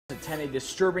A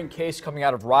disturbing case coming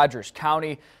out of Rogers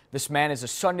County. This man is a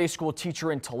Sunday school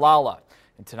teacher in Talala,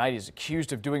 and tonight he's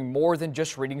accused of doing more than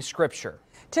just reading scripture.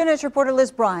 10 News reporter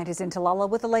Liz Bryant is in Talala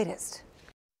with the latest.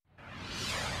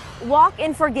 Walk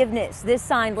in forgiveness. This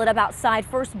sign lit up outside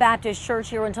First Baptist Church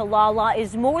here in Talala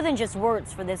is more than just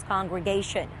words for this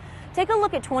congregation. Take a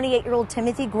look at 28-year-old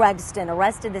Timothy Gregston,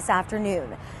 arrested this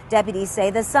afternoon. Deputies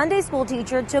say the Sunday school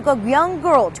teacher took a young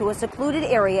girl to a secluded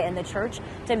area in the church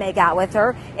to make out with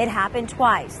her. It happened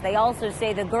twice. They also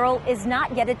say the girl is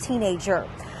not yet a teenager.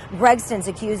 Gregston's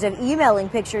accused of emailing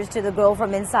pictures to the girl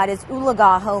from inside his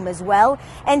Ulaga home as well,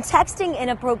 and texting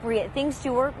inappropriate things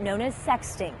to her, known as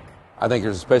sexting. I think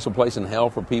there's a special place in hell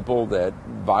for people that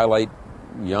violate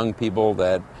young people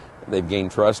that they've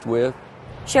gained trust with.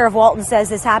 Sheriff Walton says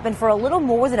this happened for a little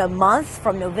more than a month,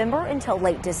 from November until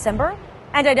late December.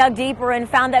 And I dug deeper and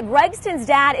found that Gregston's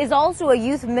dad is also a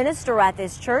youth minister at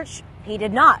this church. He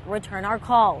did not return our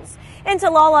calls. In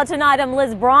Talala tonight, I'm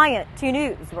Liz Bryant. 2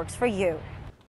 News works for you.